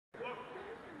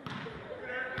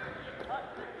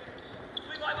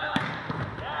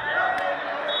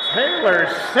Taylor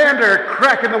Sander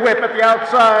cracking the whip at the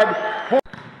outside.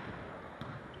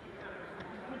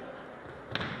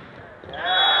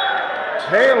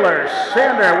 Taylor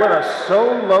Sander with a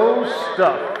solo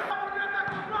stuff.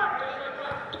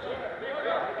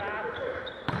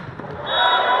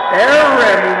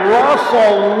 Aaron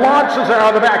Russell launches out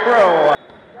of the back row.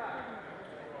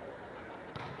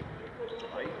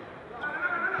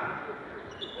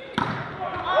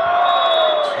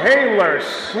 Taylor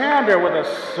Sander with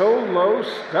a solo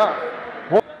stuff.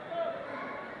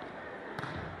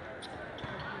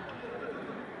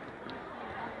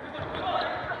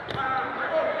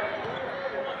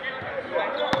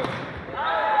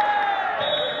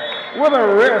 With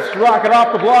a wrist rocket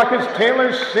off the block is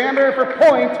Taylor Sander for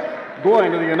point,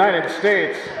 going to the United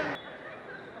States.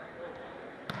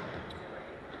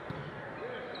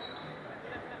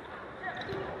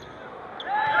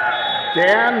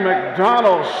 Dan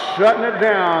McDonald shutting it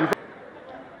down.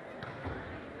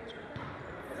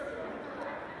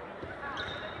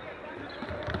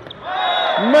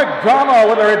 McDonald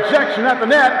with a rejection at the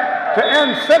net to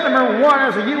end set number 1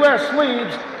 as the U.S.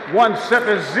 leads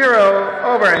 1-0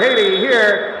 over Haiti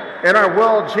here in our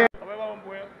World Championship.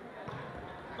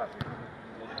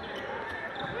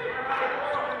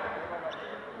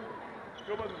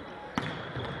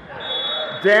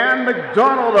 Dan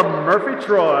McDonald of Murphy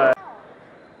Troy.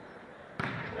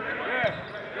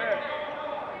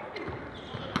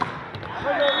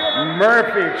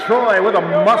 Murphy Troy with a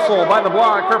muscle by the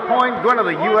block for point, going to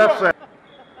the USA.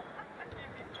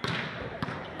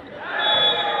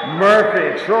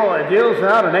 Murphy Troy deals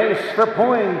out an ace for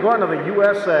point, going to the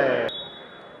USA.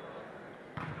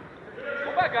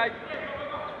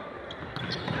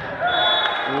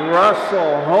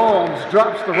 Russell Holmes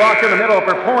drops the rock in the middle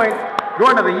for point,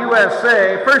 going to the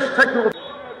USA. First technical.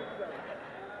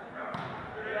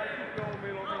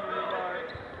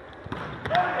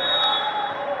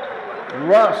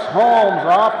 Russ Holmes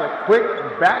off the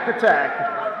quick back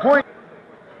attack. Point.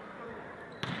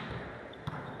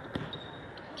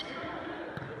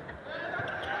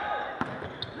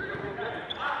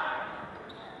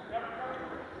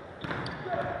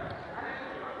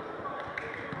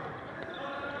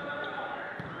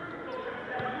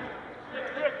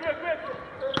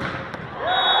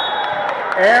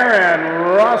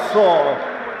 Aaron Russell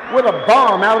with a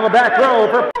bomb out of the back row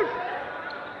for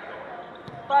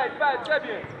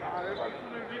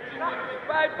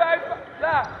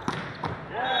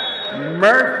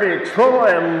Murphy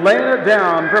Troy laying it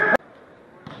down for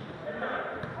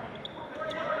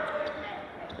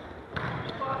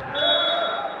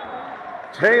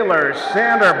Taylor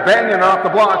Sander banging off the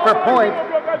block for point,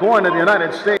 going to the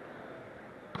United States.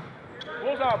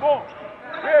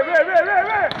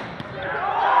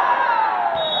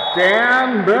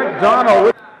 Dan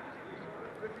McDonald.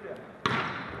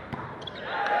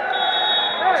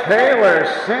 Taylor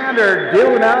Sander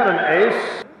dealing out an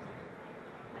ace.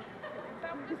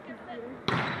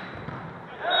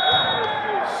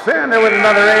 Sander with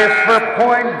another ace for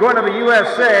point, going to the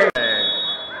USA.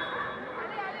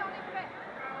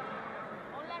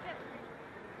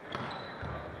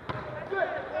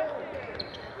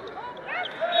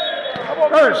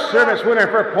 Another service winner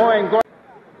for point.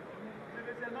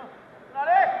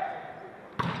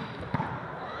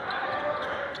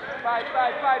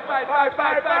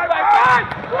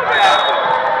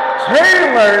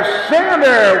 Taylor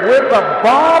Sander with the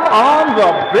bomb on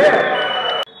the bit.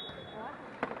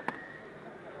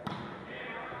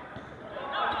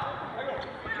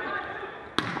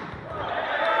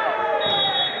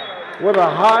 With a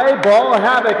high ball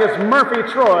havoc is Murphy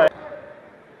Troy.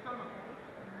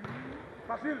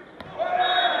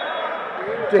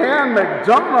 Dan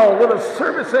McDonald with a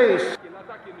service ace.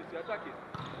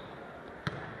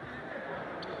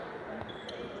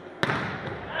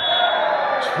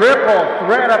 Triple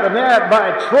threat at the net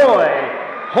by Troy,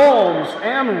 Holmes,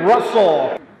 and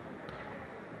Russell.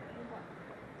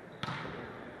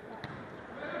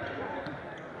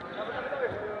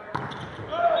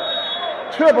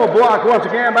 Triple block once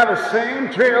again by the same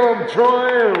trio of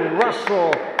Troy,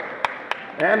 Russell,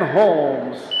 and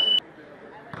Holmes.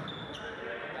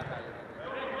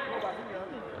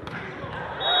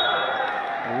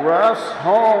 Russ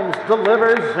Holmes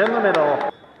delivers in the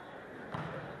middle.